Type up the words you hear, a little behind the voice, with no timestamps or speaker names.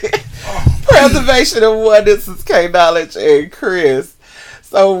Preservation of One. This is K Knowledge and Chris.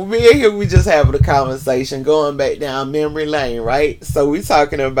 So me and him, we just having a conversation, going back down memory lane, right? So we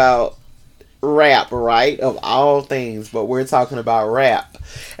talking about rap, right? Of all things, but we're talking about rap,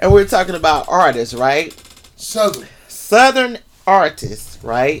 and we're talking about artists, right? Southern artists,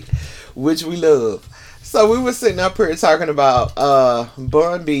 right? Which we love. So we were sitting up here talking about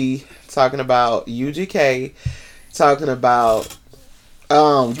Bun B, talking about UGK, talking about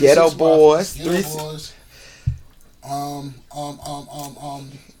Ghetto Boys,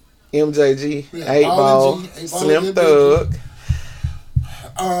 MJG, yeah, 8 Ball, Slim Thug,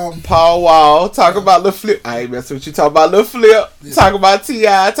 Paul Paul Wall, talking about Lil Flip. I ain't messing with you. Talking about Lil Flip, talking about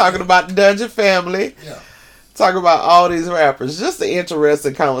T.I., talking about the Dungeon Family. Yeah. Talking about all these rappers. Just an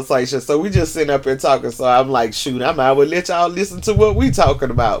interesting conversation. So we just sitting up here talking. So I'm like, shoot, I might well let y'all listen to what we talking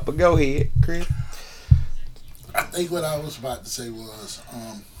about. But go ahead, Chris. I think what I was about to say was,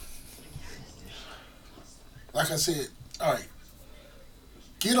 like I said, all right,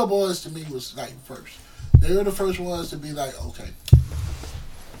 Ghetto Boys to me was like first. They were the first ones to be like, okay,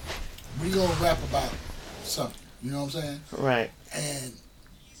 we gonna rap about something. You know what I'm saying? Right. And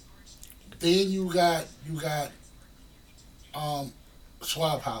then you got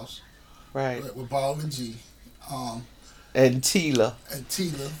Swab House, right, with Ball and G, and Tila.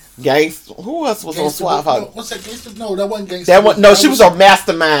 Gangsta. Who else was on Swab House? No, what's that Gangsta? No, that wasn't Gangsta. She was on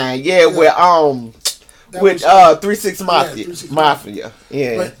Mastermind. Yeah. With 3-6 Mafia. 3-6 Mafia.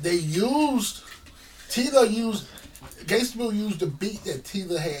 Yeah. But Tila used Gangsta used the beat that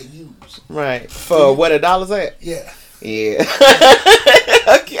Tila had used. Right. For what $1 at? Yeah. Yeah.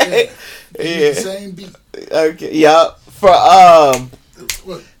 Okay. Yeah. The same beat. Okay. Yup. For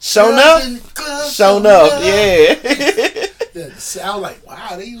Shown Up. Yeah. Yeah. I was like,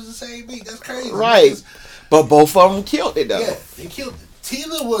 wow, they use the same beat. That's crazy. Right. But both of them killed it though. Yeah, they killed it.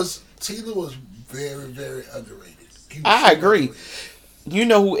 Tila was very, very underrated. I agree. Underrated. You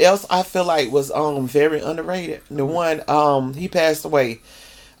know who else I feel like was very underrated? The one he passed away.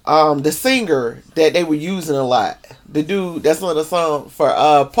 The singer that they were using a lot. The dude that's on the song for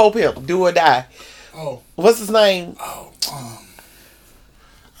Pope Pimp, Do or Die. Oh. What's his name? Oh,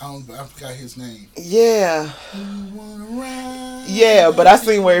 I forgot his name. Yeah. Yeah, but I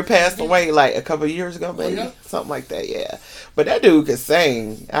seen where he passed away like a couple of years ago, maybe. Oh, yeah? Something like that, yeah. But that dude could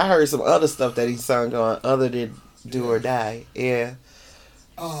sing. I heard some other stuff that he sung on other than Do or Die. Yeah.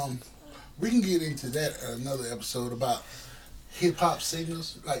 We can get into that another episode about hip hop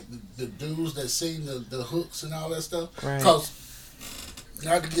singers, like the dudes that sing the hooks and all that stuff. Right. Because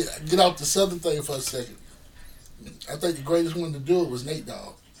now to get off the Southern thing for a second, I think the greatest one to do it was Nate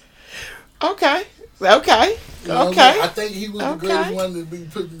Dogg. Okay. You know I think he was the greatest one to be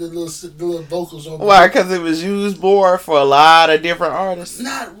putting the little vocals on. Why? Because it was used more for a lot of different artists.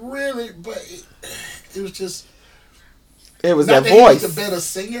 Not really, but it was just. It was that voice. He was a better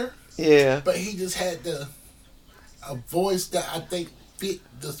singer. Yeah. But he just had a voice that I think fit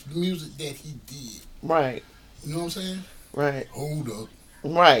the music that he did. Right. You know what I'm saying? Right. Hold up.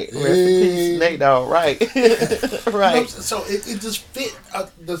 Right. Rest in peace, Nate Dogg. Right. Right. You know, so it just fit.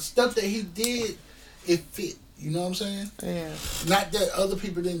 The stuff that he did, it fit. You know what I'm saying? Yeah. Not that other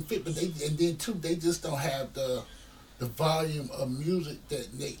people didn't fit, but they just don't have the volume of music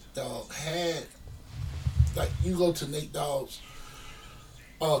that Nate Dogg had. Like you go to Nate Dogg's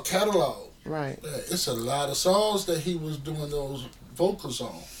catalog. Right. It's a lot of songs that he was doing those vocals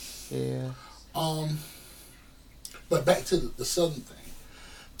on. Yeah. But back to the Southern thing.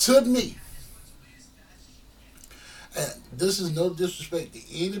 To me, and this is no disrespect to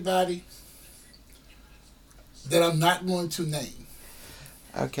anybody that I'm not going to name.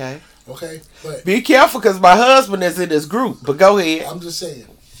 Okay. Okay? But be careful because my husband is in this group. But go ahead. I'm just saying.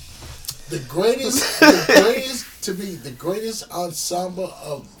 The greatest to me, the greatest ensemble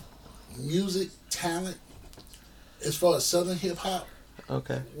of music talent as far as Southern hip hop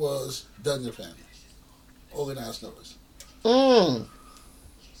was Dungeon Family. Organized Noise.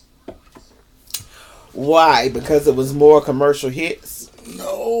 Why? Because it was more commercial hits?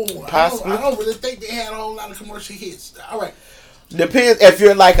 No. Possibly. I don't really think they had a whole lot of commercial hits. All right. Depends if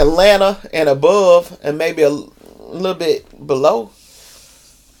you're like Atlanta and above and maybe a little bit below.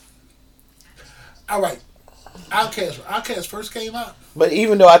 All right. Outkast first came out. But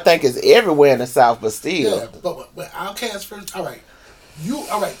even though I think it's everywhere in the South, but still. Yeah, but Outkast first, all right.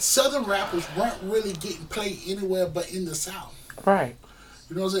 Southern rappers weren't really getting played anywhere but in the South. Right.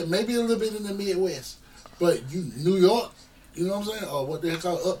 You know what I'm saying? Maybe a little bit in the Midwest. But New York, you know what I'm saying? Or what they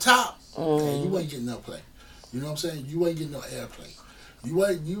call up top, man, you ain't getting no play. You know what I'm saying? You ain't getting no airplay. You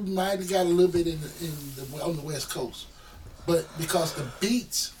might have got a little bit on the West Coast. But because the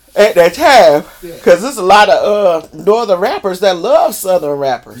beats At that time, because there's a lot of northern rappers that love southern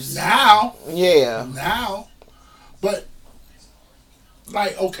rappers. Now. Yeah. Now. But,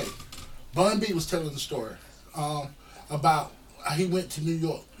 like, okay. Bun B was telling the story about he went to New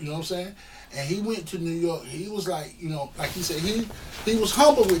York. You know what I'm saying? And he went to New York. He was like, you know, like he said, he was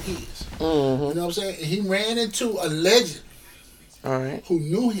humble with his. Mm-hmm. You know what I'm saying? And he ran into a legend. All right. Who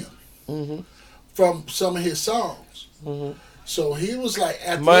knew him. Mm-hmm. From some of his songs. Mm-hmm. So he was like,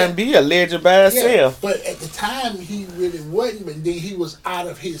 might be a legend by himself. But at the time, he really wasn't. But then he was out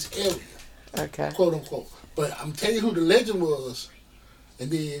of his area. Okay. Quote unquote. But I'm telling you who the legend was. And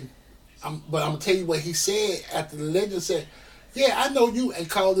then, I'm going to tell you what he said after the legend said, yeah, I know you, and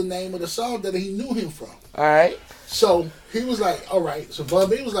called the name of the song that he knew him from. All right. So he was like, all right. So Bun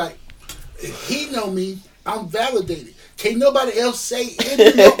B was like, if he know me, I'm validated. Can't nobody else say in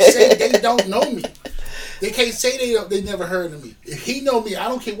New York say they don't know me. They can't say they never heard of me. If he know me, I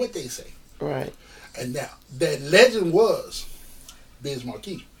don't care what they say. Right. And now that legend was Biz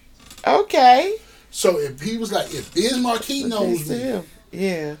Markie. Okay. So if he was like, if Biz Markie knows me,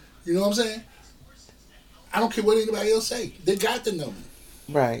 yeah, you know what I'm saying? I don't care what anybody else say. They got to know me.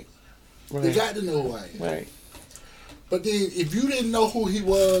 Right. They got to know who I am. Right. But then if you didn't know who he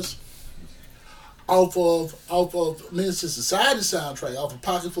was off of Minister Society soundtrack, off of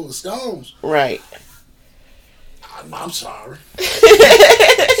Pocket Full of Stones. Right. I'm sorry.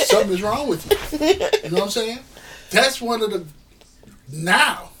 Something's wrong with you. You know what I'm saying? That's one of the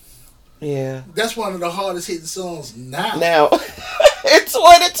now. Yeah. That's one of the hardest hitting songs now. Now. It's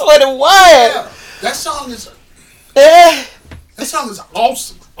 2021. Yeah. That song is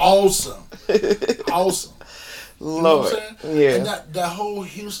awesome. Awesome. Awesome. You Lord. know what I'm saying? Yeah. And that whole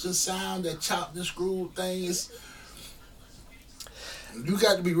Houston sound, that chopped and screwed thing is, you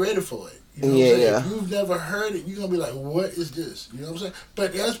got to be ready for it. You know what I'm saying? If you've never heard it, you're going to be like, what is this? You know what I'm saying?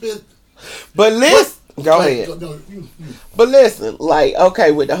 But that's been... But listen... Go ahead. But listen, like,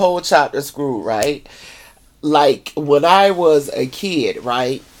 okay, with the whole chopped and screwed, right? Like, when I was a kid,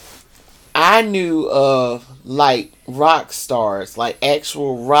 right? I knew of, like, rock stars, like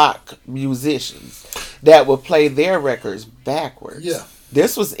actual rock musicians that would play their records backwards. Yeah.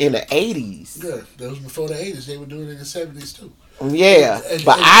 This was in the 80s. Yeah, that was before the 80s. They were doing it in the 70s, too. Yeah,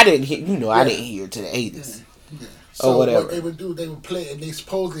 but I didn't hear, I didn't hear it to the 80s. Yeah. So or whatever. What they would do, they would play it, and they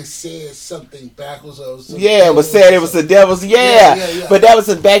supposedly said something backwards or something. Yeah, but said it was the devil's. Yeah. But that was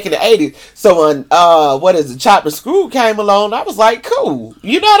back in the 80s. So when Chopped and Screwed came along, I was like, cool.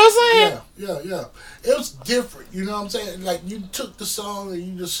 You know what I'm saying? Yeah. It was different. You know what I'm saying? Like, you took the song and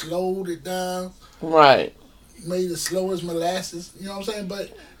you just slowed it down. Right. Made it slow as molasses. You know what I'm saying?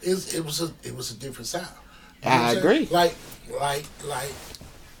 But it was a different sound. You know I agree. Like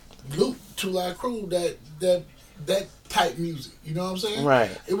Luke, Two Live Crew, that type music. You know what I'm saying?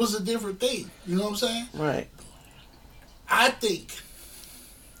 Right. It was a different thing. You know what I'm saying? Right. I think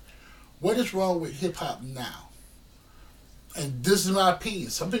what is wrong with hip hop now, and this is my opinion.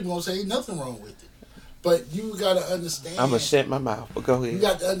 Some people gonna say ain't nothing wrong with it, but you gotta understand. I'm gonna shut my mouth, but go ahead. You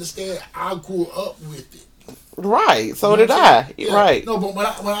got to understand. I grew up with it. Right. So did I. Yeah. Right. No, but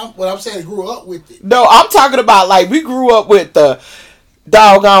when I'm saying I grew up with it. No, I'm talking about like we grew up with the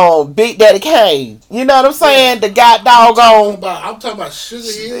doggone Big Daddy Kane. You know what I'm saying? The guy doggone. I'm talking about Sugar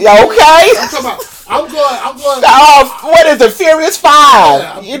Hill. Okay. I'm going. What is it? Furious 5.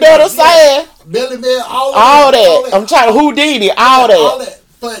 Yeah, you know what I'm saying? Billy Man, all that. I'm trying to Houdini. All that.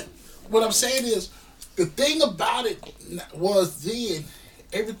 But what I'm saying is, the thing about it was then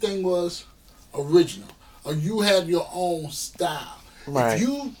everything was original, or you had your own style. Right. If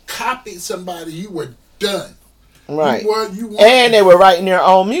you copied somebody, you were done. Right. And they were writing their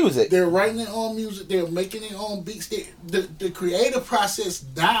own music. They were writing their own music. They were making their own beats. The creative process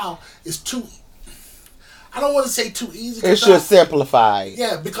now is too. I don't want to say too easy. It's just simplified.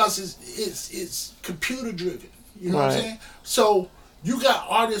 Yeah, because it's computer driven. You know what I'm saying? So you got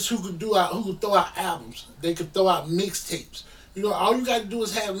artists who could throw out albums. They could throw out mixtapes. You know, all you got to do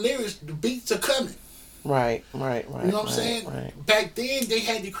is have lyrics. The beats are coming. Right. You know what I'm saying? Right. Back then, they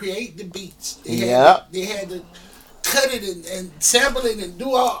had to create the beats. They had to cut it and sample it and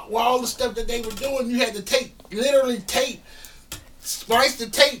do all the stuff that they were doing. You had to literally tape, splice the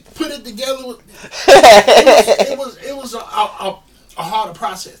tape, put it together. It was a harder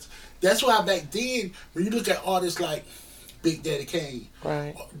process. That's why back then, when you look at artists like Big Daddy Kane,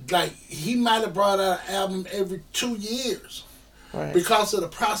 right, like he might have brought out an album every 2 years, right, because of the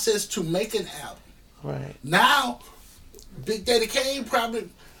process to make an album. Right. Now, Big Daddy Kane probably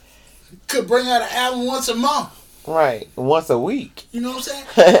could bring out an album once a month. Right. Once a week. You know what I'm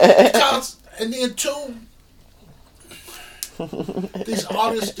saying? And then two, These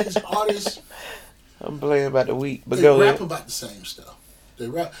artists. I'm playing about the week, but they go rap ahead. about the same stuff. They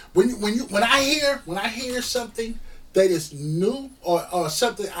rap when I hear something that is new or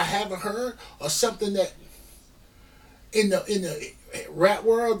something I haven't heard or something that in the rap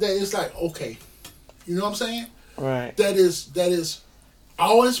world that is like, okay, you know what I'm saying? Right. That is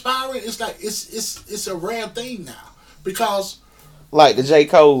awe inspiring. It's like it's a rare thing now because like the J.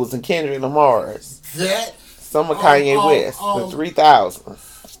 Cole's and Kendrick Lamar's. That some of Kanye West, the 3,000.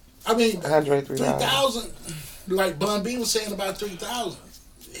 I mean, Andre 3000. 3,000. Like Bun B was saying about 3,000.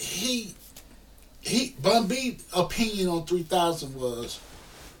 Bun B opinion on 3,000 was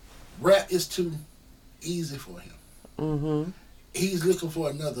rap is too easy for him. Mm-hmm. He's looking for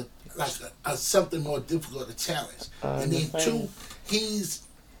another, like a something more difficult to challenge. And then two, he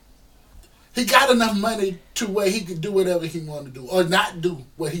got enough money to where he could do whatever he wanted to do or not do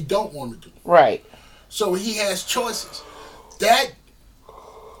what he don't want to do. Right. So he has choices. That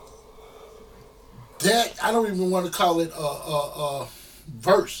I don't even want to call it a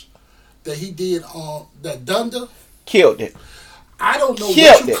verse that he did on that Donda. Killed it. I don't know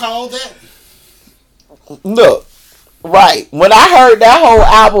what you call that. Look. Right. When I heard that whole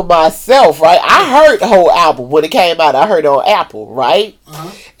album myself, right? I heard the whole album when it came out. I heard it on Apple, right?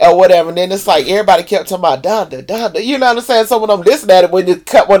 Uh-huh. Or whatever. And then it's like everybody kept talking about Donda. You know what I'm saying? Some of them listening at it when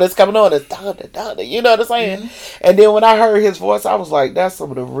it's coming on, it's Donda. You know what I'm saying? Mm-hmm. And then when I heard his voice, I was like, that's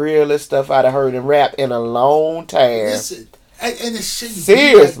some of the realest stuff I'd have heard in rap in a long time. Listen, and it shouldn't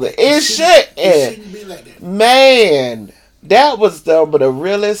seriously, be like that. It shouldn't be like that. Man. That was some of the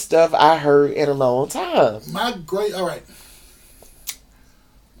realest stuff I heard in a long time. My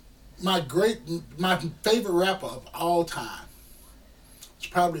favorite rapper of all time is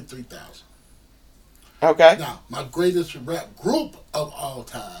probably 3,000. Okay. Now, my greatest rap group of all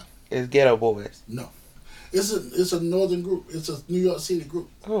time is Ghetto Boys. No, it's a northern group. It's a New York City group.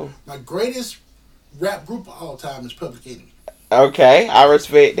 Ooh. My greatest rap group of all time is Public Enemy. Okay, I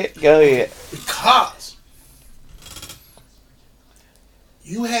respect it. Go ahead. Because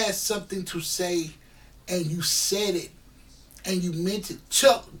you had something to say, and you said it, and you meant it.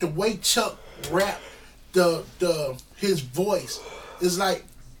 Chuck, the way Chuck rapped, his voice is like,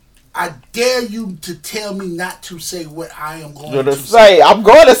 I dare you to tell me not to say what I am going to say. I'm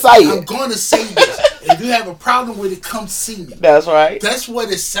going to say it. I'm going to say this. If you have a problem with it, come see me. That's right. That's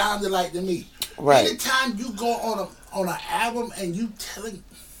what it sounded like to me. Right. Anytime you go on an album and you telling,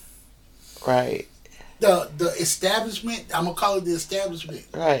 right. The establishment, I'm gonna call it the establishment.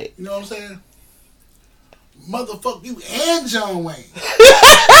 Right. You know what I'm saying? Motherfuck you and John Wayne.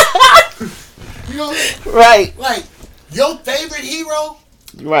 You know what I mean? Right. Like your favorite hero,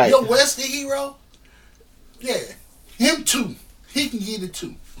 right? Your Western hero, yeah, him too. He can get it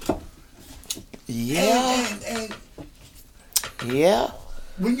too. Yeah. And yeah.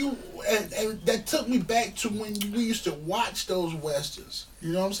 When you and that took me back to when we used to watch those westerns.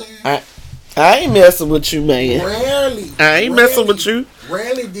 You know what I'm saying? I ain't messing with you, man. I ain't messing with you.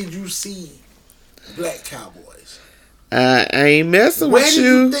 Rarely did you see black cowboys. I ain't messing with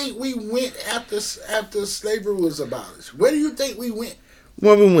you. Where do you think we went after slavery was abolished? Where do you think we went?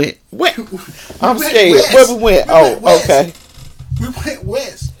 Where we went? I'm scared. West. Where we went? Okay. We went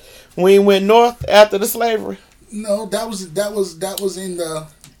west. We went north after the slavery. No, that was in the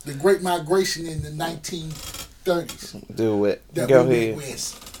Great Migration in the 1930s. Do it. Go ahead.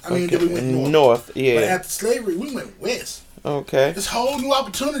 West. We went north. Yeah. But after slavery, we went west. Okay. There's whole new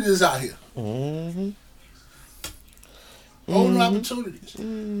opportunities out here. Mm-hmm. Whole new opportunities.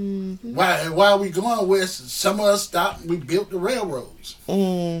 Mm-hmm. While we going west, some of us stopped and we built the railroads.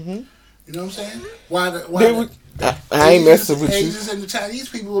 Mm-hmm. You know what I'm saying? I ain't messing with you. Asians and the Chinese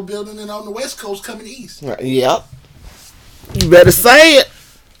people were building it on the west coast coming east. Yep. You better say it.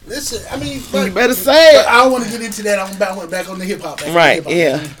 Listen, you better say it. I don't want to get into that. I'm back on the hip hop. Right,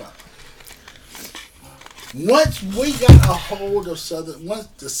 yeah. Once we got a hold of once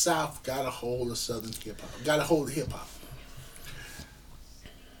the South got a hold of Southern hip hop, got a hold of hip hop,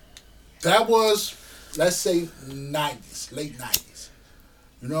 that was, let's say, 90s, late 90s.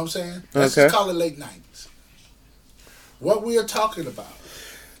 You know what I'm saying? Let's just call it late 90s. What we are talking about.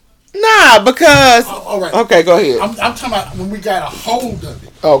 Nah, because... all right. Okay, go ahead. I'm talking about when we got a hold of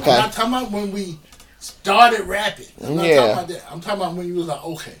it. Okay. I'm not talking about when we started rapping. I'm not talking about that. I'm talking about when you was like,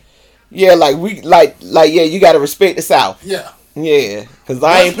 okay. Yeah, yeah, you got to respect the South. Yeah. Yeah, because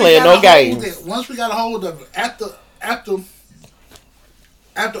I ain't playing no games. Once we got a hold of it,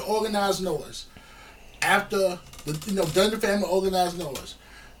 after Organized Noise, after the Dungeon Family Organized Noise,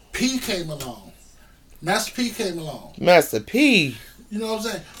 P came along. Master P came along. Master P. You know what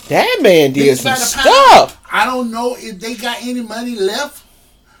I'm saying? That man did some stuff. I don't know if they got any money left.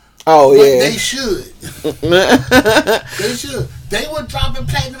 Oh but yeah, they should. They should. They were dropping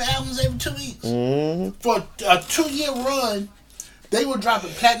platinum albums every 2 weeks. Mm-hmm. For a 2-year run, they were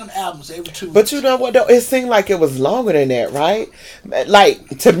dropping platinum albums every 2 weeks. But you know what though? It seemed like it was longer than that, right?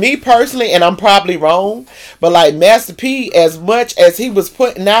 Like to me personally, and I'm probably wrong, but like Master P, as much as he was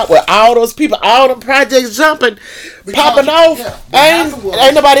putting out with all those people, all the projects jumping, popping off,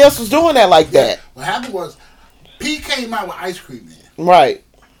 ain't nobody else was doing that like that. What happened was, P came out with Ice Cream Man. Right.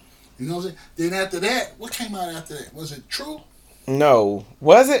 You know what I'm saying? Then after that, what came out after that? Was it True? No.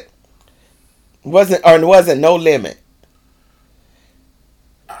 Was it? Was it No Limit?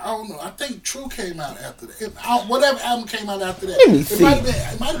 I don't know. I think True came out after that. Whatever album came out after that. Let me see.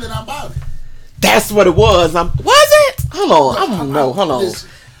 It might have been About It. That's what it was. Was it? Hold on. Hold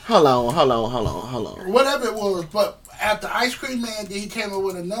on. Whatever it was, but after Ice Cream Man, then he came up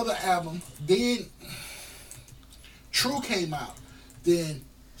with another album. Then True came out. Then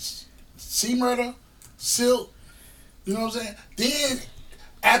C Murder, Silk, you know what I'm saying? Then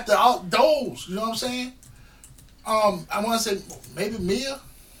after all those, you know what I'm saying? I want to say maybe Mia.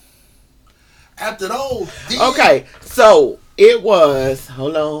 After those, then, okay, so it was.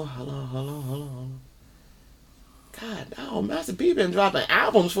 Hold on. God, no, Master P been dropping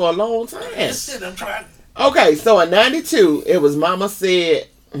albums for a long time. That's it. I'm trying. Okay, so in '92 it was Mama's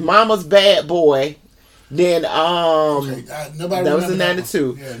Bad Boy. Then that was in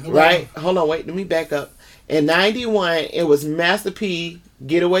 '92, right? Hold on, wait, let me back up. In '91, it was Master P,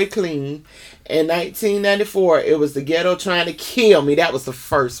 Get Away Clean. In 1994, it was The Ghetto Trying to Kill Me. That was the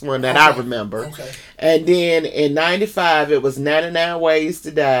first one that I remember. Okay. And then in '95, it was 99 Ways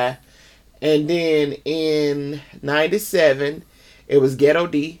to Die. And then in '97, it was Ghetto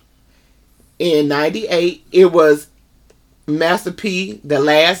D. In '98, it was Master P, The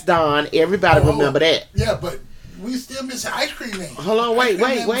Last Don. Everybody remember that. Yeah, but we still missing Ice Cream Man. Hold on, wait.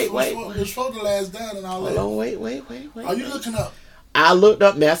 It was for The Last Don and all that. Hold on, wait. Are you looking up? I looked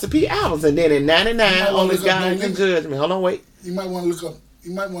up Master P albums, and then in '99, Only God Can Judge Me. Hold on, wait. You might want to look up.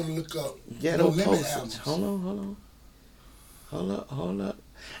 No Limit albums. Hold up.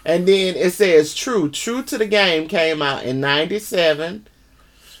 And then it says True to the Game came out in '97.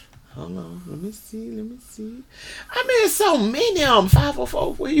 Hold on, let me see. I mean, so many of them.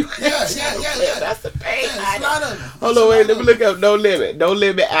 504. Where you at? Yeah. That's the thing. Yeah, it's not Hold on, wait. Let me look up No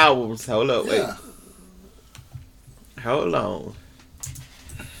Limit albums. Hold up, wait. Hold on.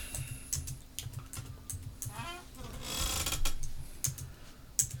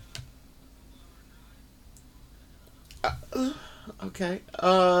 Okay.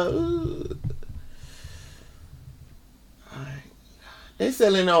 They're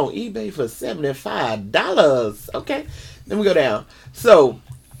selling on eBay for $75. Okay. Let me go down. So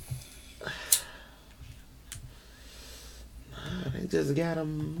they just got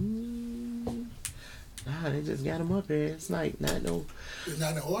them. They just got them up there. It's like not no. It's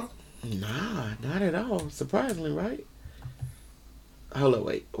not in order. Nah, not at all. Surprisingly, right? Hold on.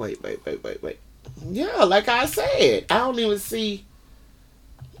 Wait. Yeah, like I said, I don't even see.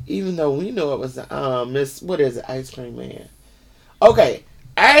 Even though we know it was what is it, Ice Cream Man? Okay,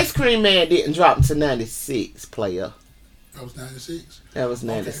 Ice Cream Man didn't drop until '96, player. That was '96. That was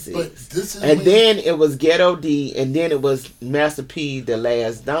 '96. Okay, but this is then it was Ghetto D, and then it was Master P, The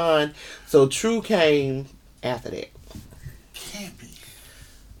Last Don. So True came after that. Can't be.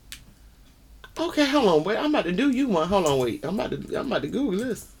 Okay, hold on, wait. I'm about to do you one. Hold on, wait. I'm about to Google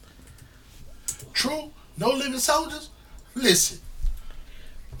this. True, No Living Soldiers. Listen.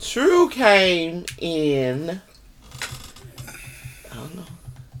 True came in. I don't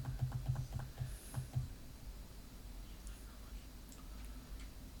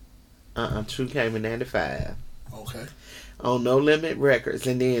know. True came in '95. Okay. On No Limit Records,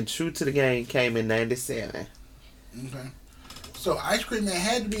 and then True to the Game came in '97. Okay. So Ice Cream Man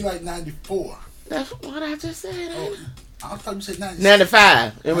had to be like '94. That's what I just said. Oh, I thought you said '96.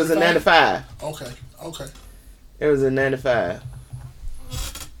 '95. It was in '95. Okay. It was in '95.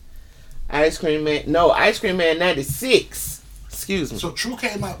 Ice Cream Man '96. Excuse me. So True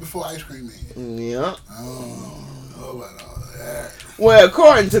came out before Ice Cream Man. Yeah. Oh, know about all that. Well,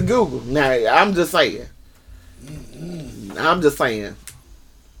 according to Google. Now, I'm just saying. I'm just saying.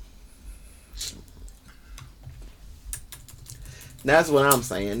 That's what I'm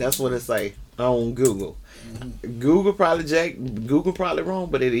saying. That's what it say on Google. Mm-hmm. Google probably wrong,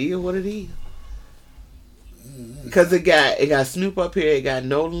 but it is what it is. Because it got Snoop up here, it got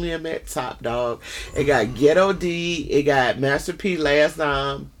No Limit, Top Dog, it got Ghetto D, it got Master P, Last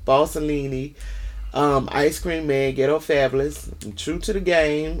Time, Bossalini, Ice Cream Man, Ghetto Fabulous, True to the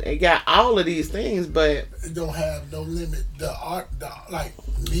Game. It got all of these things, but it don't have no limit. The art, like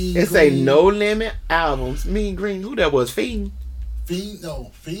Mean Green. It's a No Limit albums. Mean Green, who that was? Fiend?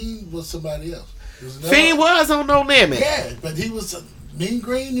 Fiend was somebody else. Fiend was on No Limit. Yeah, but he was Mean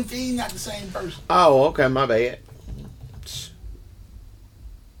Green and Fiend not the same person. Oh, okay, my bad.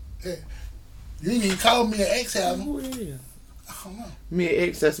 Yeah. You didn't even call me an X album. Oh, yeah. I don't know. Me and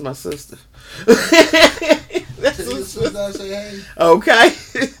X, that's my sister. That's your sister, I say, hey. Okay.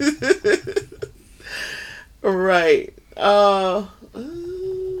 Right.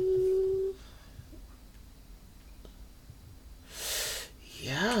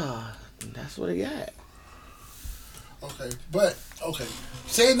 Yeah, that's what I got. Okay.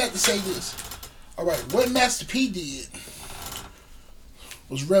 Saying that to say this. All right, what Master P did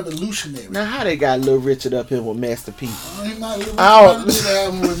was revolutionary. Now, how they got Little Richard up here with Master P? He might have the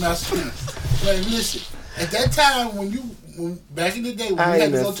album with Master P. Like, listen, at that time when back in the day when you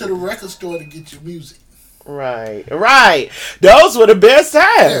had to go to the record store to get your music. Right. Those were the best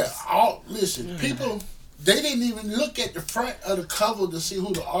times. Yeah. Listen, people, they didn't even look at the front of the cover to see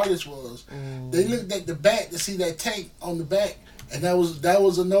who the artist was. They looked at the back to see that tank on the back, and that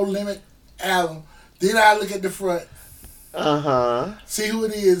was a No Limit album. Then I look at the front. See who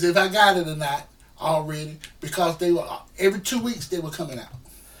it is, if I got it or not already, because they were every 2 weeks they were coming out.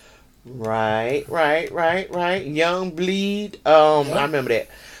 Right. Young Bleed. I remember that.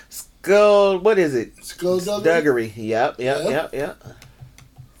 Skull. What is it? Skullduggery. Yep.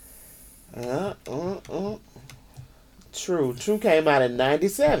 True came out in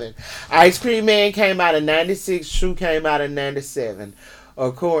 97. Ice Cream Man came out in 96. True came out in 97,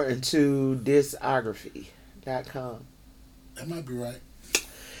 according to discography.com. That might be right.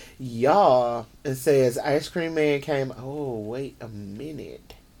 Y'all, it says Ice Cream Man came. Oh, wait a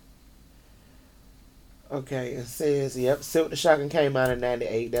minute. Okay, it says, yep, Silk the Shocker came out in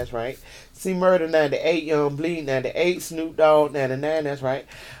 98, that's right. C Murder 98, Young Bleed 98, Snoop Dogg 99, that's right.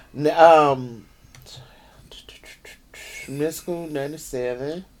 Mystical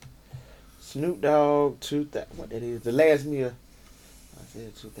 97, Snoop Dogg 2000, what that is, The Last Meal, I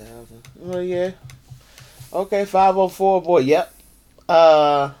said 2000, oh yeah. Okay, 504 Boy, yep.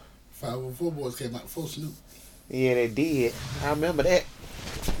 504 Boys came out before Snoop. Yeah, they did. I remember that.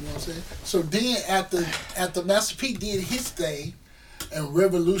 You know what I'm saying? So then after Master P did his thing and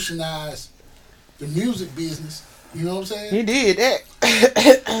revolutionized the music business, you know what I'm saying? He did that.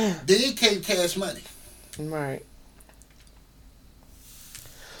 Then came Cash Money. Right.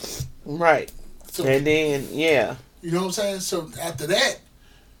 So, and then, yeah. You know what I'm saying? So after that,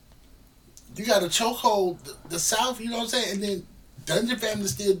 you got a chokehold the South, you know what I'm saying? And then Dungeon Family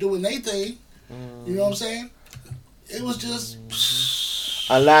still doing their thing. You know what I'm saying? It was just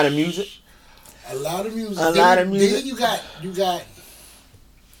a lot of music. Then you got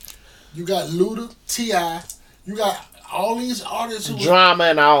Luda, T.I., you got all these artists who Drama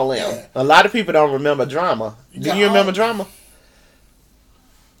and all them. Yeah. A lot of people don't remember Drama. Do you remember Drama?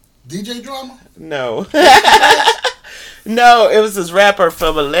 DJ Drama? No. No, it was this rapper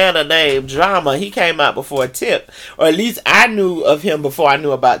from Atlanta named Drama. He came out before Tip. Or at least I knew of him before I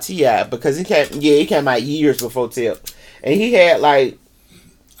knew about T.I. because he came out years before Tip. And he had like,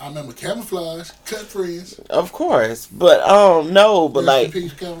 I remember Camouflage, Cut Friends. Of course. But no, but Rest like in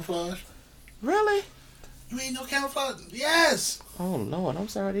peace, Camouflage. Really? You ain't no Camouflage? Yes. Oh Lord, I'm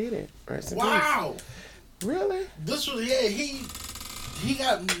sorry to hear that. Rest in wow. Peace. Really? This was he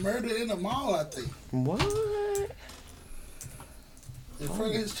got murdered in a mall, I think. What? In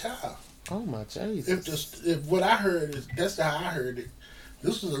front of his child. Oh my Jesus! If what I heard is that's how I heard it.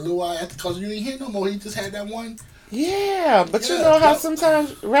 This was a little while after, because you didn't hear no more. He just had that one. Yeah, but you know how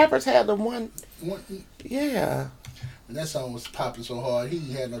sometimes rappers have the one. Yeah. And that song was popping so hard,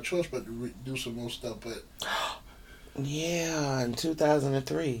 he had no choice but to do some more stuff. But yeah, in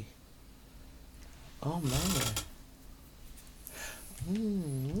 2003. Oh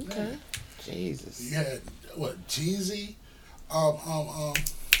man. Okay. Jesus. You had what? Jeezy.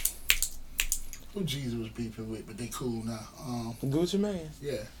 Who Jeezy was beefing with, but they cool now. Gucci Mane.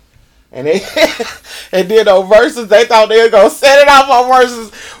 Yeah. And they and then on Versus, they thought they were gonna set it off on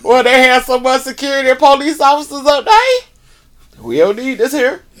Versus. Well, they had so much security and police officers up there. We don't need this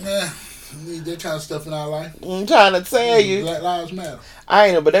here. Yeah, we need that kind of stuff in our life. I'm trying to tell you. Black Lives Matter. I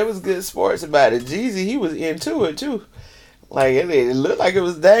ain't know, but they was good sports about it. Jeezy, he was into it too. Like it looked like it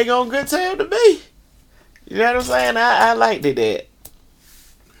was dang on good time to me. You know what I'm saying? I liked it that.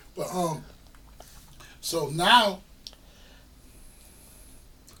 But so now,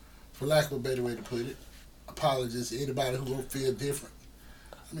 for lack of a better way to put it, apologies to anybody who will feel different.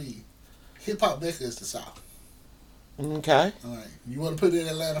 I mean, Hip hop Mecca is the South. Okay. All right. You want to put it in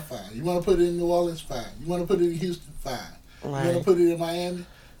Atlanta, fine. You want to put it in New Orleans, fine. You want to put it in Houston, fine. Right. You want to put it in Miami,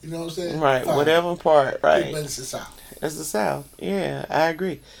 you know what I'm saying? Right. Fine. Whatever part, right. But it's the South. It's the South. Yeah, I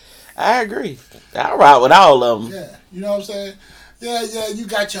agree. I ride with all of them. Yeah. You know what I'm saying? Yeah, you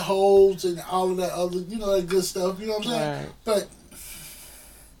got your holes and all of that other, that good stuff. You know what I'm saying? Right. But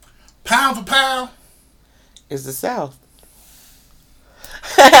pound for pound, it's the South.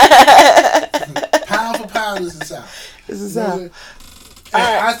 Pound for pound is the South. It's the South.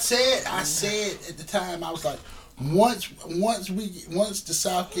 Right. I said at the time, I was like, once the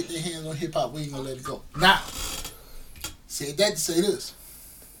South get their hands on hip hop, we ain't gonna let it go. Now, said that to say this.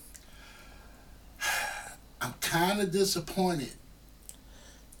 I'm kind of disappointed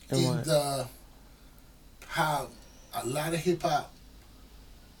in how a lot of hip hop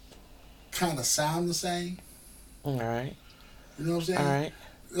kind of sound the same. All right. You know what I'm saying? All right.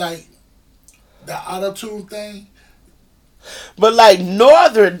 Like the auto-tune thing. But like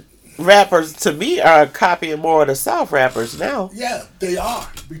Northern rappers to me are copying more of the South rappers now. Yeah, they are.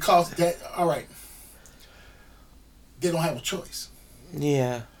 Because all right. They don't have a choice.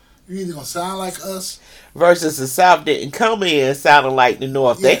 Yeah. You're either gonna sound like us. Versus the South didn't come in sounding like the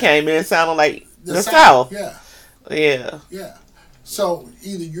North. Yeah. They came in sounding like the South. Yeah. Yeah. Yeah. So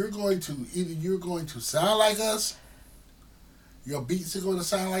either you're going to sound like us, your beats are going to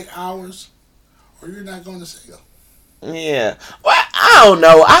sound like ours, or you're not going to sell. Yeah. Well, I don't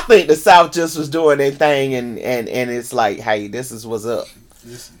know. I think the South just was doing their thing, and it's like, hey, this is what's up.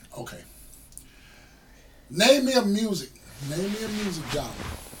 Listen, okay. Name me a music genre.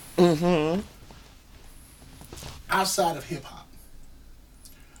 Mm-hmm. Outside of hip hop,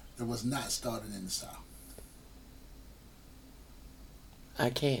 that was not started in the South. I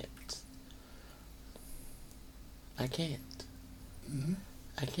can't. Mm-hmm.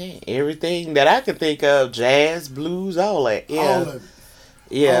 I can't. Everything that I can think of, jazz, blues, all that. Yeah. All of it.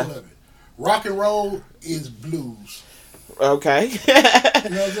 Yeah. All of it. Rock and roll is blues. Okay. You know what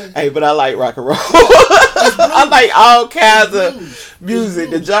I'm saying? Hey, but I like rock and roll. I like all kinds of music.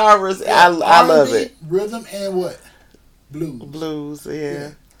 The genres, yeah. I love it. Rhythm and what? Blues. Blues,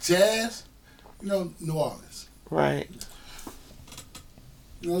 yeah. Jazz, New Orleans. Right.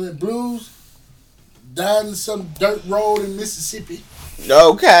 The blues, down in some dirt road in Mississippi.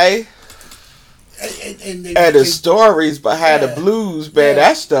 Okay. And the stories behind the blues, man,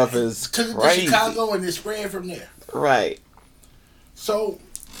 that stuff is crazy. Took it to Chicago and they spread from there. Right. So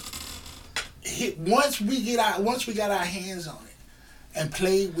once we got our hands on it and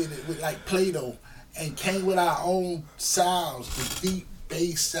played with it with like Play-Doh and came with our own sounds, the deep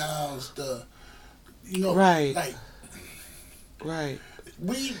bass sounds, right. Like right.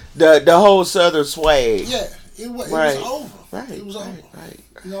 The whole Southern sway. Yeah, it was over. Right. It was over. Right.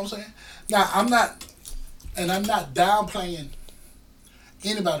 You know what I'm saying? Now I'm not downplaying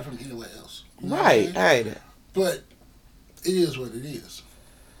anybody from anywhere else. You know right. Right. But it is what it is.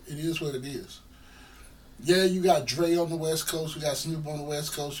 It is what it is. Yeah, you got Dre on the West Coast. You got Snoop on the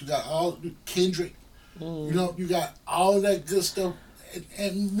West Coast. You got all Kendrick. Mm. You got all of that good stuff.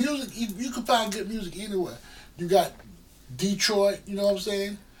 And music, you can find good music anywhere. You got Detroit. You know what I'm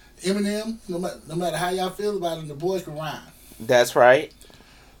saying? Eminem. No matter how y'all feel about him, the boy can rhyme. That's right.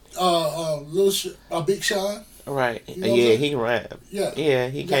 Big Sean. Right. You know yeah, he can rhyme. Yeah. Yeah,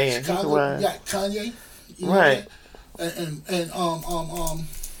 he can. Chicago, he can rhyme. You got Kanye. You know right. And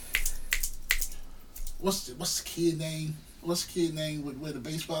what's the kid name? What's the kid name with the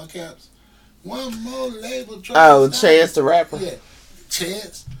baseball caps? One more label. Chance the Rapper. Yeah,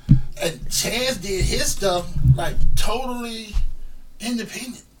 Chance. And Chance did his stuff like totally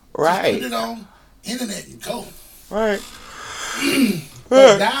independent. Right. Just put it on internet and go. Right.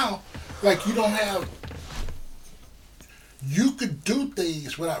 But now, like you could do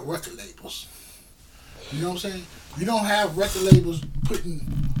things without record labels. You know what I'm saying? You don't have record labels putting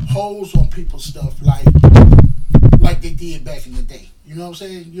holes on people's stuff like they did back in the day. You know what I'm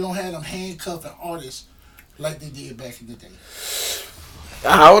saying? You don't have them handcuffing artists like they did back in the day.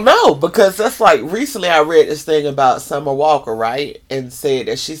 I don't know, because that's like recently I read this thing about Summer Walker, right? And said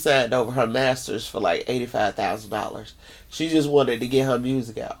that she signed over her masters for like $85,000. She just wanted to get her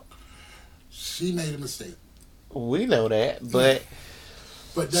music out. She made a mistake. We know that, but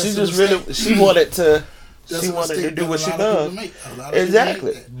that's she just really she wanted to do what she loved.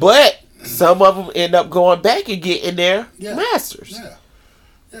 Exactly. But some of them end up going back and getting their masters.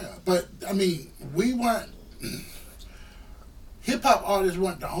 Yeah. But I mean, we weren't. Hip hop artists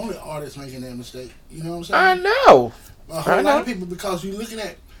weren't the only artists making that mistake. You know what I'm saying? I know. A whole lot of people, because you're looking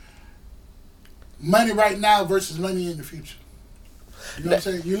at money right now versus money in the future. You know what I'm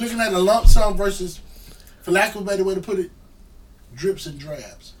saying? You're looking at a lump sum versus, for lack of a better way to put it, drips and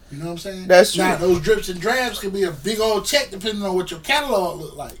drabs. You know what I'm saying? That's true. Now, those drips and drabs can be a big old check depending on what your catalog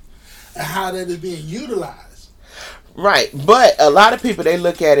look like and how that is being utilized. Right, but a lot of people, they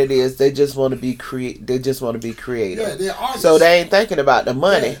look at it as they just want to be They just want to be creative. Yeah, they're artists. So they ain't thinking about the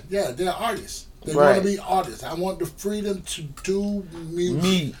money. Yeah, they're artists. They want to be artists. I want the freedom to do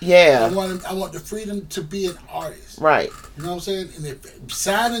music. Yeah. I want the freedom to be an artist. Right. You know what I'm saying? And if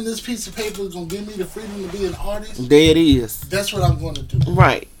signing this piece of paper is gonna give me the freedom to be an artist, there it is. That's what I'm going to do.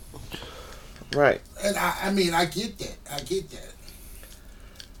 Right. Right. And I mean, I get that. I get that.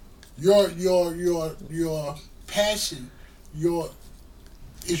 Your passion, is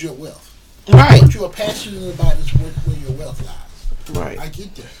your wealth. Right. What you are passionate about is where your wealth lies. Right. I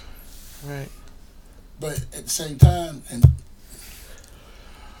get that. Right. But at the same time, and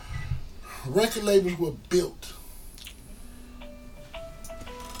record labels were built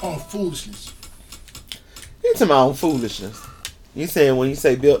on foolishness. You talking about foolishness? You saying when you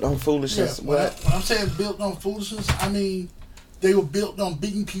say built on foolishness? Yeah, when I'm saying built on foolishness, I mean they were built on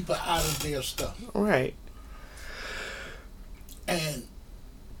beating people out of their stuff. Right. And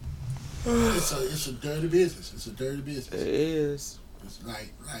it's a dirty business. It's a dirty business. It is. It's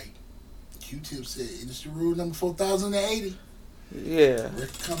like Q-Tip said, industry rule number 4080. Yeah.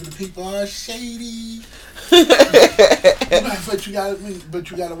 Record company people are shady. But you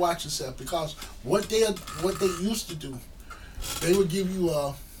gotta watch yourself, because what they used to do, they would give you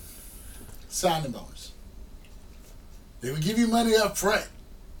a signing bonus. They would give you money up front.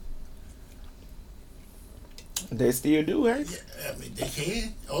 They still do, right? Yeah, I mean, they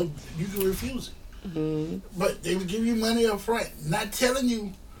can, or you can refuse it. Mm-hmm. But they would give you money up front, not telling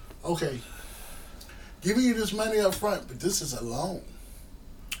you, okay, giving you this money up front, but this is a loan.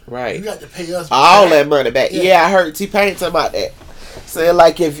 Right. You got to pay us all that money back. Yeah, I heard T-Pain talking about that. Saying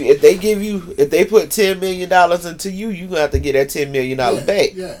like if they put $10 million into you, you gonna have to get that $10 million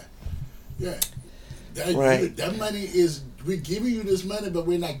back. Yeah. Right. That money is, we're giving you this money, but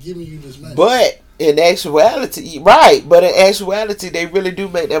we're not giving you this money. But in actuality, they really do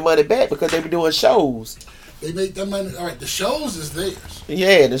make that money back because they be doing shows. They make that money. All right, the shows is theirs.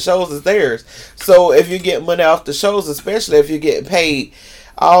 Yeah, the shows is theirs. So if you get money off the shows, especially if you're getting paid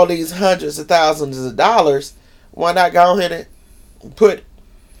all these hundreds of thousands of dollars, why not go ahead and put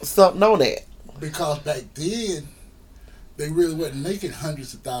something on that? Because back then, they really wasn't making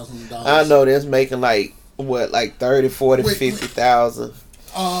hundreds of thousands of dollars. I know they're making like 30, 40, 50,000.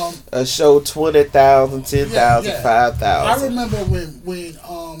 A show 20,000, 10,000, 5,000. I remember when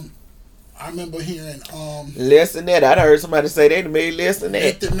I remember hearing less than that. I heard somebody say they made less than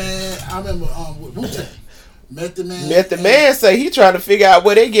that. Method Man. I remember with Wu-Tang. Method Man say he trying to figure out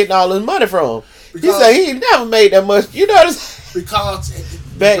where they getting all his money from. He said he never made that much. You know, because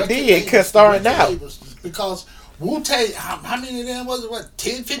back then, starting out. Because Wu-Tang, how many of them was it? What,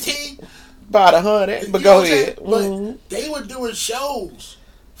 10, 15? About 100. But go ahead. But they were doing shows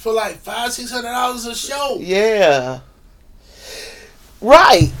for like $500-$600 a show. Yeah.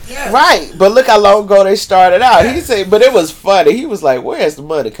 Right. Yeah. Right. But look how long ago they started out. Yeah. He said, but it was funny. He was like, "Where's the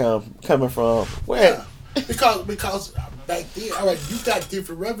money coming from? Where?" Yeah. Because back then, all right, you got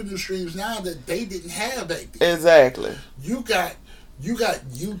different revenue streams now that they didn't have back then. Exactly. You got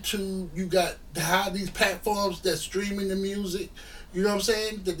YouTube. You got how these platforms that streaming the music. You know what I'm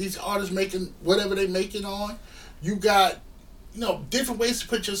saying? That these artists making whatever they making on. You got, different ways to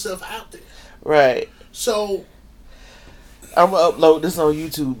put yourself out there. Right. So I'm gonna upload this on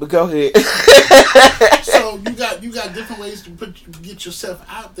YouTube, but go ahead. So you got different ways to get yourself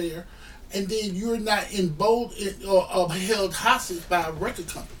out there, and then you're not or held hostage by a record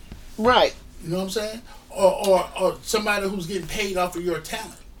company. Right. You know what I'm saying? Or somebody who's getting paid off of your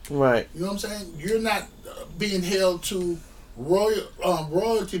talent. Right. You know what I'm saying? You're not being held to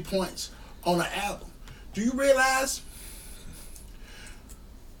royalty points on an album. Do you realize?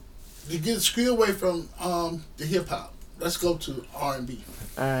 To get a screw away from the hip hop, let's go to R&B.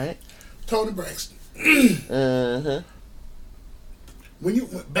 All right. Tony Braxton. When you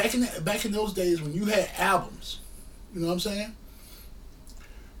back in those days when you had albums, you know what I'm saying?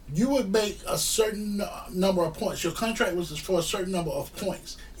 You would make a certain number of points. Your contract was for a certain number of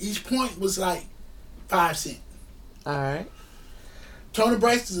points. Each point was like 5 cents. All right. Tony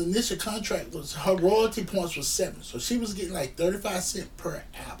Braxton's initial contract was her royalty points was 7, so she was getting like 35 cents per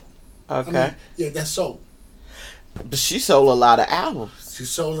album. Okay. That's sold. But she sold a lot of albums. She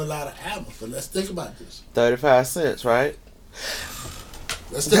sold a lot of albums, but let's think about this. 35 cents, right?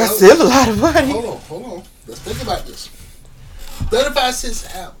 That's still a lot of money. Hold on. Let's think about this. 35 cents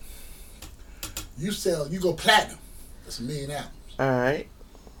an album. You go platinum. That's $1 million albums. All right.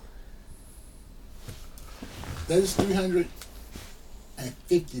 That is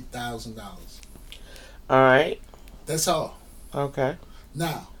 $350,000. All right. That's all. Okay.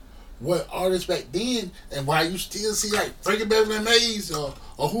 Now, what artists back then, and why you still see like Frankie Beverly and Maze or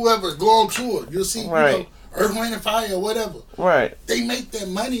whoever go on tour, you'll see Earth, Wind and Fire or whatever. Right. They make their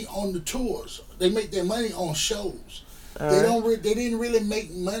money on the tours. They make their money on shows. They didn't really make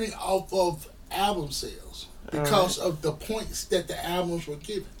money off of album sales because of the points that the albums were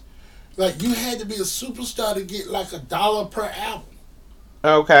given. Like you had to be a superstar to get like $1 per album.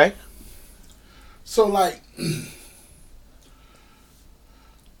 Okay. So like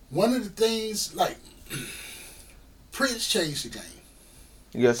one of the things like Prince changed the game.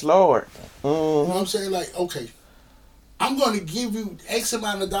 Yes, Lord. You know what I'm saying? Like, okay, I'm going to give you X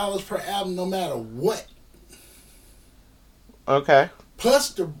amount of dollars per album no matter what. Okay.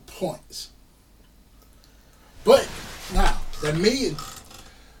 Plus the points. But now, that million,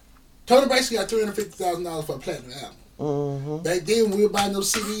 Tony Braxton got $350,000 for a platinum album. Back then, we were buying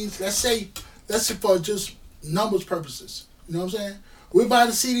those CDs. Let's say for just numbers purposes. You know what I'm saying? We buy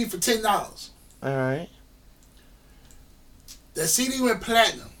the CD for $10. All right. That CD went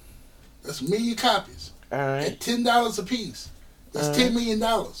platinum. That's 1 million copies. All right. At $10 a piece. That's $10 million.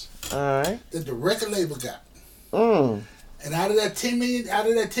 All right. That the record label got. And out of that $10 million,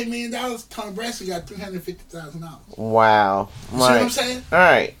 Tony Braxton got $350,000. Wow. You see what I'm saying? All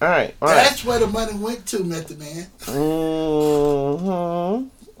right. That's where the money went to, Method Man.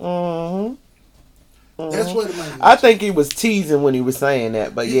 That's where the money went. I think he was teasing when he was saying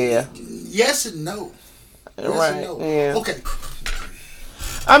that, but yeah. Yes and no. Yes right. and no. Yeah. Okay.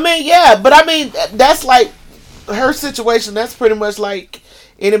 I mean, yeah, but I mean, that's like her situation. That's pretty much like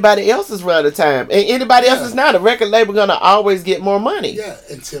anybody else's around the time. And anybody else's now. The record label gonna always get more money. Yeah,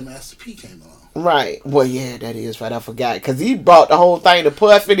 until Master P came along. Right. Well, yeah, that is right. I forgot. Because he brought the whole thing to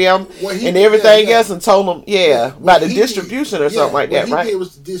Puff and them and everything else and told them, about the distribution or something like that, right? It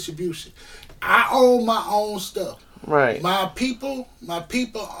was the distribution. I own my own stuff. Right. My people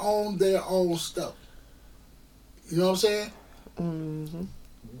own their own stuff. You know what I'm saying? Mm-hmm.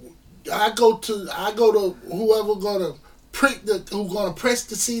 I go to whoever gonna who's gonna press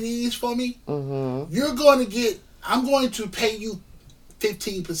the CDs for me. Mm-hmm. I'm going to pay you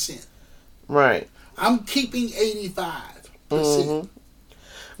 15%. Right. I'm keeping 85%. Mm-hmm.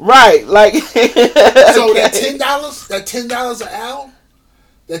 Right. Like so that $10 an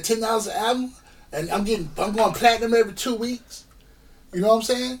album, and I'm going platinum every 2 weeks. You know what I'm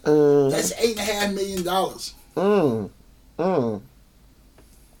saying? That's $8.5 million.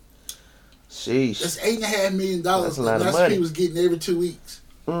 Sheesh. That's $8.5 million. That's a lot of money. He was getting every 2 weeks.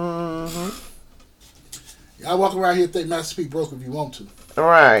 Mm-hmm. Y'all walk around here and think Master P broke if you want to.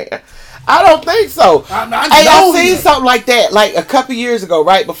 Right. I don't think so. I seen something like that like a couple years ago,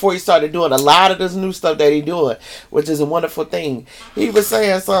 right before he started doing a lot of this new stuff that he doing, which is a wonderful thing. He was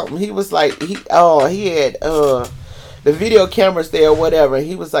saying something. He was like, he had the video cameras there or whatever.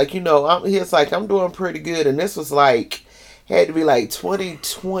 He was like, I'm doing pretty good. And this was like, had to be like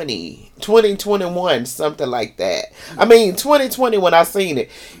 2020, 2021, something like that. I mean, 2020 when I seen it.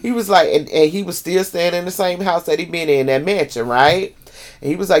 He was like, and he was still staying in the same house that he been in that mansion, right? And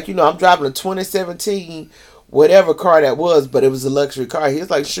he was like, I'm driving a 2017 whatever car that was, but it was a luxury car. He was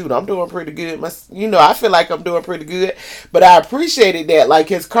like, shoot, I'm doing pretty good. I feel like I'm doing pretty good. But I appreciated that. Like,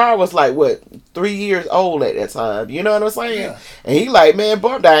 his car was like, 3 years old at that time. You know what I'm saying? Yeah. And he like, man,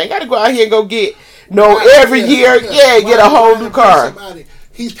 Bob, I ain't got to go out here and go get, every year, get a whole new car.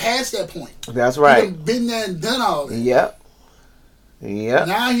 He's past that point. That's right. He's been there and done all that. Yep.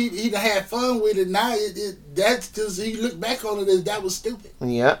 Now he done had fun with it. Now that's just, he looked back on it as that was stupid.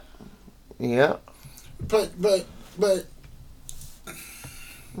 Yep. But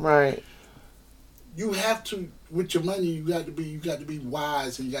right. You have to, with your money, you got to be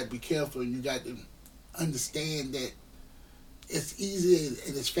wise, and you got to be careful, and you got to understand that it's easy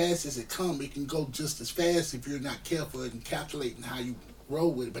and as fast as it comes, it can go just as fast if you're not careful and calculating how you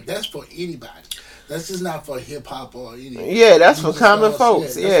roll with it. But that's for anybody. That's just not for hip hop or anything. Yeah, that's for common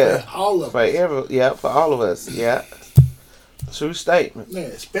folks. Yeah, for all of us. For all of us. Yeah. True statement. Yeah,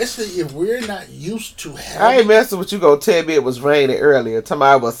 especially if we're not used to having... I ain't messing with you. Gonna tell me it was raining earlier. Tell me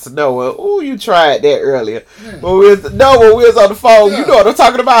I was snowing. Ooh, you tried that earlier. Yeah. When we was on the phone, you know what I'm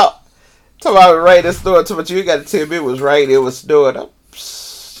talking about. Talking about rain and snowing. Talking about you got to tell me it was raining. It was snowing.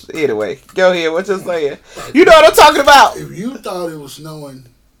 Anyway, go ahead. What you saying? You know what I'm talking about. If you thought it was snowing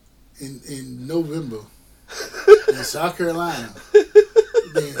in November in South Carolina,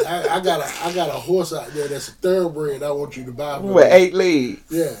 then I got a horse out there that's a thoroughbred I want you to buy. With 8 legs.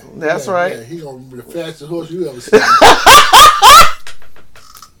 Yeah. That's right. Yeah. He gonna be the fastest horse you ever seen.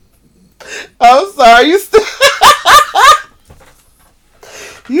 I'm sorry. You still.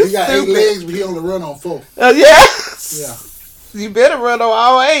 He got 8 legs, but he only run on 4. Yeah. Yeah. You better run on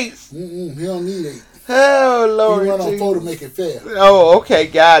all 8. He don't need 8. Oh, Lord. He run on 4 to make it fair. Oh, okay.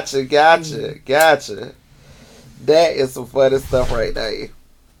 Gotcha. Gotcha. That is some funny stuff right there.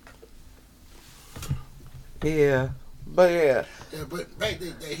 Yeah. But yeah. Yeah, but back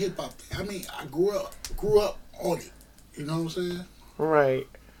then, that hip hop thing, I mean, I grew up on it. You know what I'm saying? Right.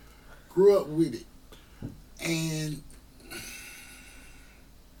 Grew up with it. And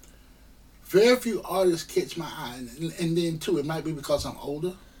very few artists catch my eye. And then, too, it might be because I'm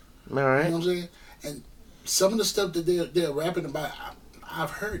older. All right. You know what I'm saying? And some of the stuff that they're rapping about,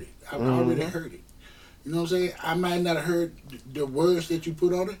 I've heard it. I've already heard it. You know what I'm saying? I might not have heard the words that you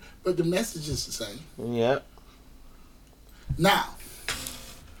put on it, but the message is the same. Yep. Now,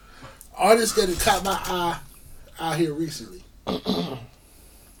 artists that have caught my eye out here recently.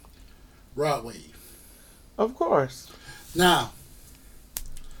 Rod Wave. Of course. Now,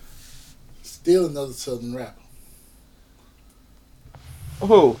 still another Southern rapper.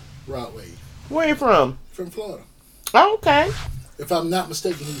 Who? Rod Wave. Where you from? From Florida. Oh, okay. If I'm not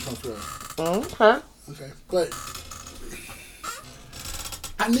mistaken, he's from Florida. Okay. Okay. But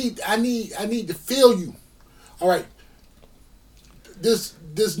I need to feel you. All right. This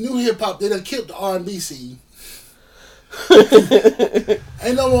new hip hop, they done killed the R&B scene.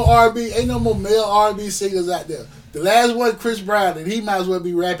 Ain't no more R&B, ain't no more male R&B singers out there. The last one, Chris Brown, and he might as well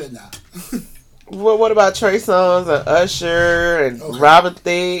be rapping now. Well, what about Trey Songz and Usher and Robin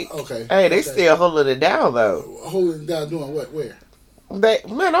Thicke? Okay. Hey, they still holding it down though. Holding it down, doing what? Where?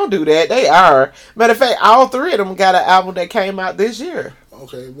 Man, don't do that. They are. Matter of fact, all 3 of them got an album that came out this year.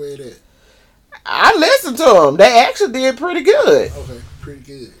 Okay, where that? I listened to them. They actually did pretty good. Okay, pretty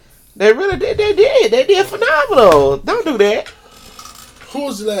good. They really did. They did phenomenal. Don't do that. Who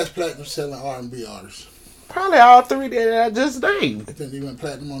was the last platinum selling R&B artist? Probably all 3 that I just named. You think they went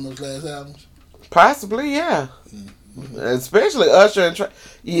platinum on those last albums? Possibly, yeah. Mm-hmm. Especially Usher and Trey.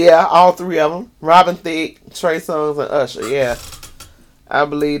 Yeah, all 3 of them. Robin Thicke, Trey Songz, and Usher. Yeah, I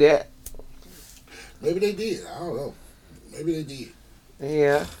believe that. Maybe they did. I don't know. Maybe they did.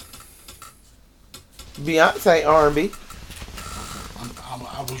 Yeah. Beyonce R&B.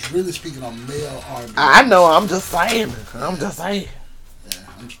 I was really speaking on male R&B. I know. I'm just saying. Yeah,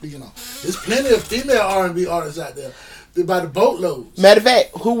 I'm speaking on. There's plenty of female R&B artists out there. They're by the boatloads. Matter of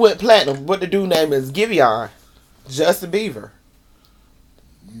fact, who went platinum? What the dude name is? Giveon. Justin Bieber.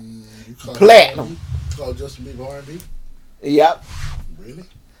 Platinum. You call Justin Bieber R&B? Yep. Really?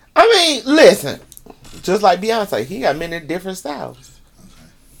 I mean, listen. Just like Beyonce, he got many different styles.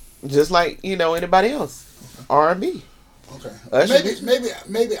 Okay. Just like, anybody else. Okay. R&B. Okay.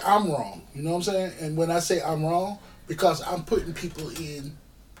 Maybe I'm wrong. You know what I'm saying? And when I say I'm wrong, because I'm putting people in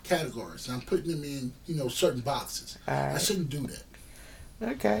categories. I'm putting them in, certain boxes. Right. I shouldn't do that.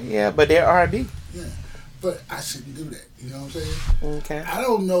 Okay, yeah, but they're R&B. Yeah, but I shouldn't do that. You know what I'm saying? Okay. I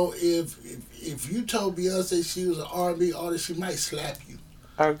don't know if you told Beyonce she was an R&B artist, she might slap you.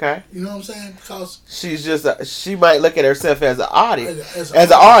 Okay. You know what I'm saying? Because she's she might look at herself as an artist,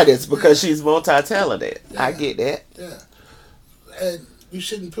 as an artist because she's multi-talented. Yeah. I get that. Yeah. And you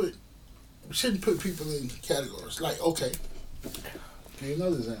shouldn't put people in categories. Like, okay. Here's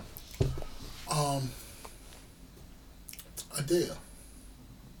another example. Adele.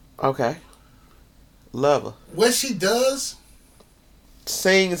 Okay. Love her. What she does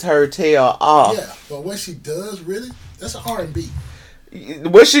sings her tail off. Yeah, but what she does really, that's R&B.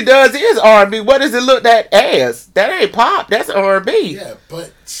 What she does is R&B. What does it look that as? That ain't pop. That's R&B. Yeah,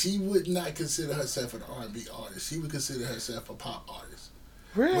 but she would not consider herself an R&B artist. She would consider herself a pop artist.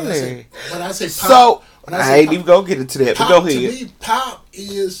 Really? When I say pop, so I ain't even gonna get into that. Pop, but go ahead. To me, pop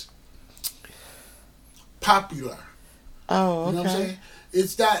is popular. Oh, okay. You know what I'm saying?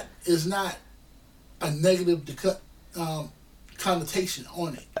 It's not a negative connotation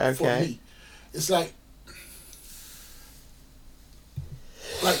on it for me. It's like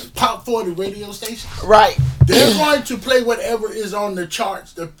Top 40 radio stations. Right. They're going to play whatever is on the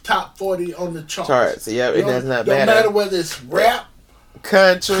charts, the top 40 on the charts. Yeah, it does not matter. Don't matter whether it's rap,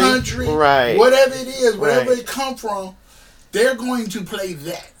 country, right? Whatever it is, wherever it come from, they're going to play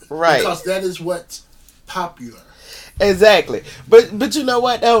that. Right. Because that is what's popular. Exactly, but you know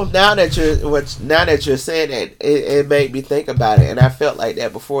what though? Now that you're saying that, it made me think about it, and I felt like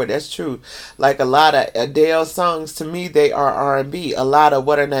that before. That's true. Like a lot of Adele songs, to me, they are R&B. A lot of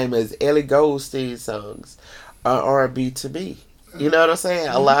what her name is, Ellie Goldstein songs, are R&B to me. You know what I'm saying?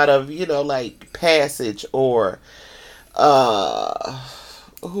 Mm-hmm. A lot of like Passage or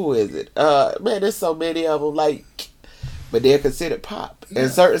who is it? Man, there's so many of them. Like but they're considered pop. Yeah.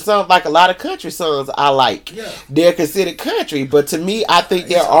 And certain songs, like a lot of country songs, I like. Yeah. They're considered country, but to me, I think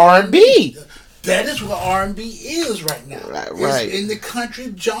they're R&B. That is what R&B is right now. Right. It's in the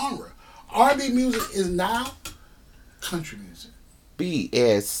country genre. R&B music is now country music.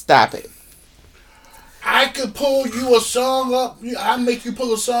 BS, stop it. I could pull you a song up. I'll make you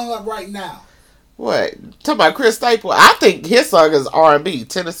pull a song up right now. What? Talking about Chris Staples? I think his song is R&B,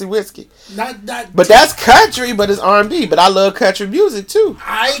 Tennessee Whiskey. But that's country, but it's R&B. But I love country music too.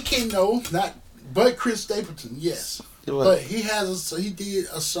 But Chris Stapleton, yes. What? But he did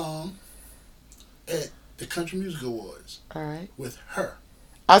a song at the Country Music Awards. All right. With her.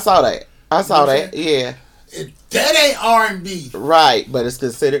 I saw that. Yeah. That ain't R&B. Right, but it's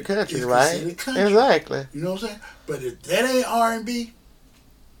considered country, right? Considered country. Exactly. You know what I'm saying? But if that ain't R&B,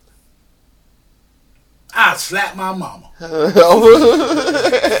 I'll slap my mama.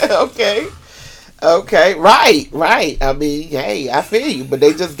 Okay. Right. I mean, hey, I feel you. But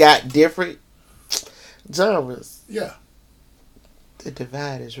they just got different genres. Yeah. The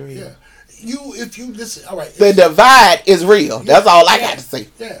divide is real. Yeah. If you listen, all right. The divide is real. That's all I got to say.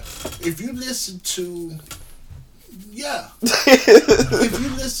 Yeah. If you listen to, if you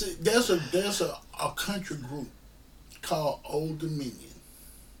listen, there's a country group called Old Dominion.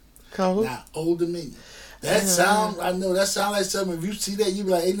 Called? Now, Old Dominion. That sound like something. If you see that, you be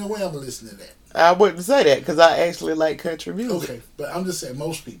like, ain't no way I'm gonna listen to that. I wouldn't say that because I actually like country music. Okay, but I'm just saying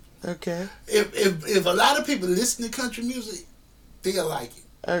most people. Okay. If a lot of people listen to country music, they'll like it.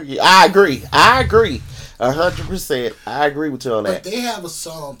 Okay. I agree. 100%. I agree with you on that. But they have a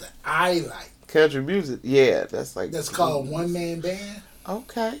song that I like. Country music, yeah, that's called One Man Band.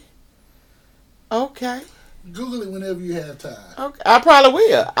 Okay. Google it whenever you have time. Okay, I probably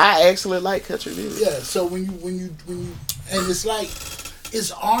will. I actually like country music. Yeah, so when you and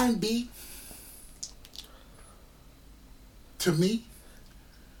it's R&B to me.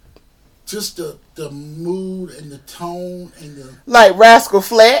 Just the mood and the tone and the like Rascal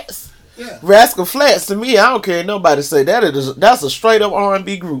Flatts. Yeah. Rascal Flatts to me, I don't care if nobody say that. That's a straight up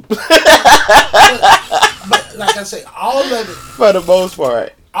R&B group. but like I say, all of it for the most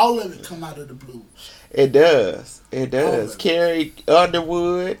part, all of it come out of the blues. It does. Carrie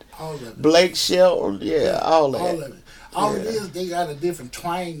Underwood, all of it. Blake Shelton, all of it. All it is, they got a different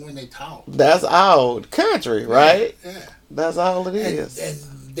twang when they talk. That's all country, right? Yeah. That's all it is. And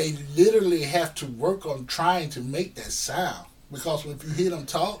they literally have to work on trying to make that sound because if you hear them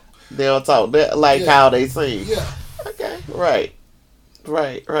talk, they don't talk that like how they sing. Yeah. Okay. Right.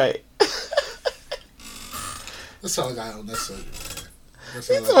 That's all I got on that subject, man.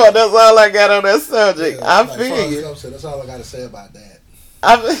 That's all I got on that subject. Yeah, I feel you. That's all I got to say about that.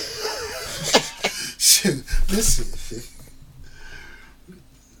 Listen,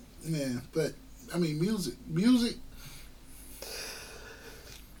 man. But I mean, music.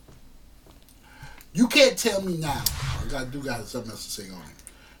 You can't tell me now. I got something else to say on it.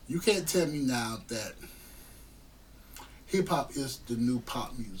 You can't tell me now that hip hop is the new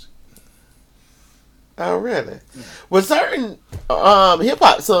pop music. Oh, really? Yeah. Well, certain hip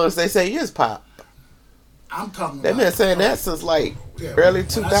hop songs they say is pop. I'm talking about. They've been saying that since like early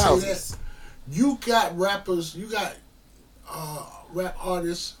 2000s. You got rappers, you got rap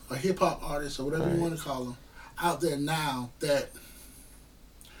artists or hip hop artists or whatever you want to call them out there now that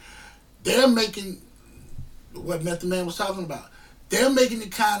they're making what Method Man was talking about. They're making the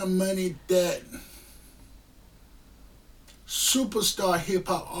kind of money that superstar hip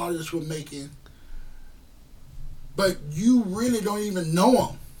hop artists were making, but you really don't even know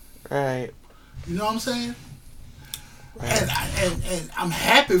them. Right. You know what I'm saying? Right. And I'm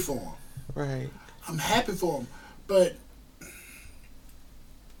happy for them. Right. I'm happy for them, but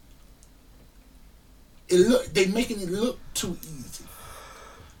they making it look too easy.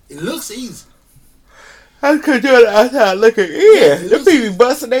 It looks easy. I could do it outside looking in. Them people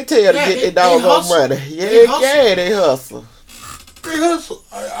busting their tail to get their doggone money. They hustle. They hustle.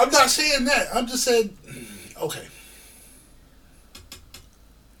 I'm not saying that. I'm just saying, okay.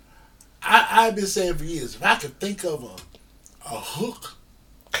 I've been saying for years, if I could think of a hook,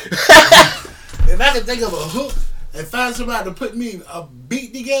 if I could think of a hook and find somebody to put me a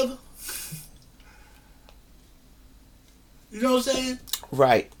beat together, you know what I'm saying?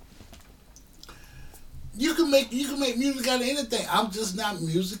 Right. You can make music out of anything. I'm just not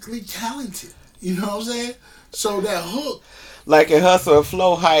musically talented. You know what I'm saying? So that hook, like in Hustle and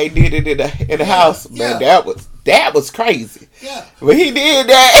Flow, how he did it in the house, man, that was crazy. Yeah. But he did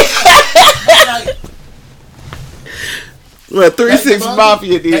that. Like, well, 3 6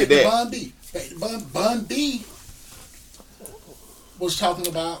 Mafia did that. Bun B was talking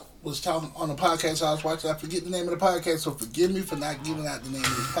about was talking on a podcast I was watching. I forget the name of the podcast, so forgive me for not giving out the name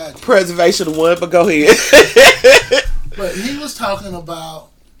of this podcast. Preservation of One, but go ahead. But he was talking about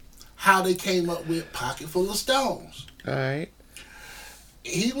how they came up with Pocket Full of Stones. All right.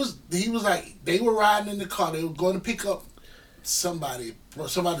 He was like, they were riding in the car. They were going to pick up somebody's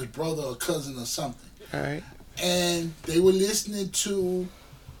brother or cousin or something. All right. And they were listening to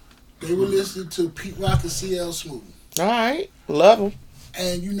Pete Rock and CL Smooth. All right. Love them.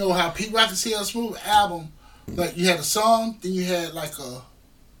 And you know how Pete Rock and CL Smooth album, like you had a song, then you had like a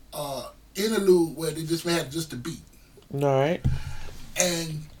interlude where they just had just a beat. All right.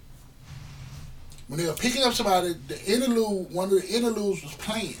 And when they were picking up somebody, one of the interludes was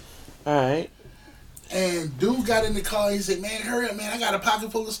playing. All right. And dude got in the car and he said, "Man, hurry up, man! I got a pocket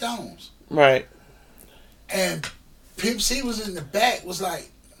full of stones." Right. And Pimp C was in the back, was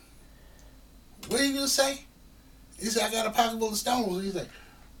like, "What are you gonna say?" He said, "I got a pocket full of stones." And he's like,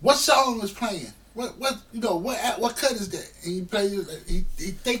 "What song is playing? What cut is that?" And he played. He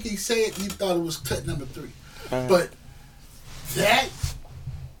think he said he thought it was cut number 3, but that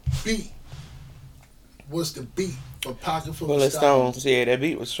beat was the beat for Pocket Full of Stones. Yeah, that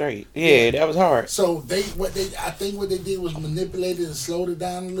beat was straight. Yeah, that was hard. So I think what they did was manipulate it and slowed it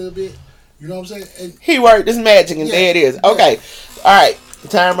down a little bit. You know what I'm saying? And he worked his magic, and there it is. Okay, all right.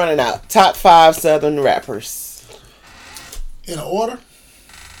 Time running out. Top 5 Southern rappers. In order?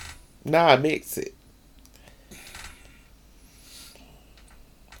 Nah, mix it.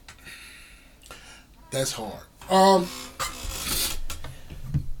 That's hard.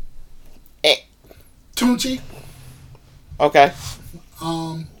 Tunchi. Okay.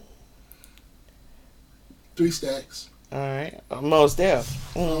 3 Stacks. All right. Most Def.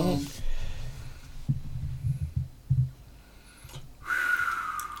 Mm-hmm.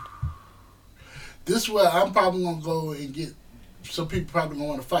 This is where I'm probably gonna go and get. Some people probably gonna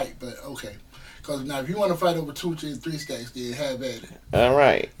want to fight, but okay. Because now, if you want to fight over Tunchi and 3 Stacks, then have at it. All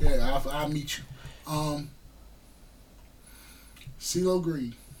right. Yeah, I'll meet you. CeeLo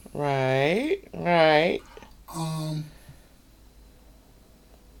Green. Right. Right.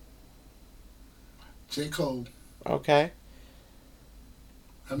 J. Cole. Okay.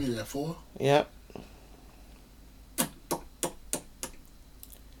 How many is that? 4? Yep.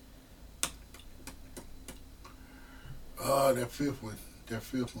 Oh, that fifth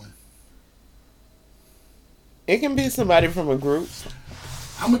one. It can be somebody from a group.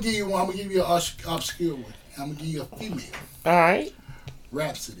 I'm gonna give you one. I'm gonna give you an obscure one. I'm gonna give you a female. All right.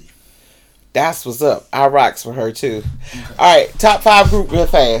 Rhapsody. That's what's up. I rocks for her too. Okay. All right. Top 5 group real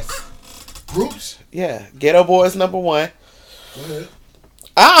fast. Groups? Yeah. Ghetto Boys number 1. Go ahead.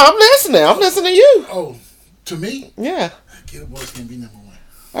 I'm listening. I'm listening to you. Oh, to me? Yeah. Ghetto Boys can be number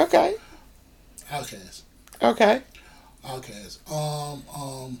 1. Okay. Outkast. Okay. Outkast.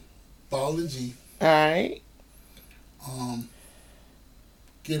 Ball and G. All right.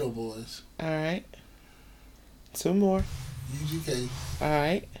 Ghetto Boys. All right. 2 more. UGK. All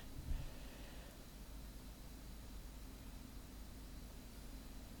right.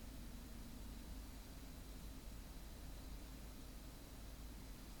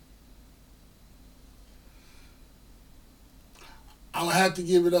 I'm gonna have to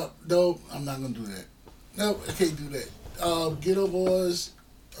give it up. No, I'm not gonna do that. No, I can't do that. Ghetto Boys.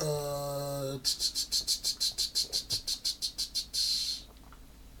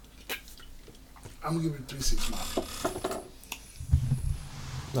 I'm gonna give it 3 6 Mafia.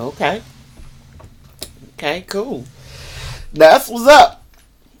 Okay. Okay, cool. That's what's up.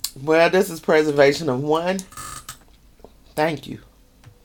 Well, this is Preservation of One. Thank you.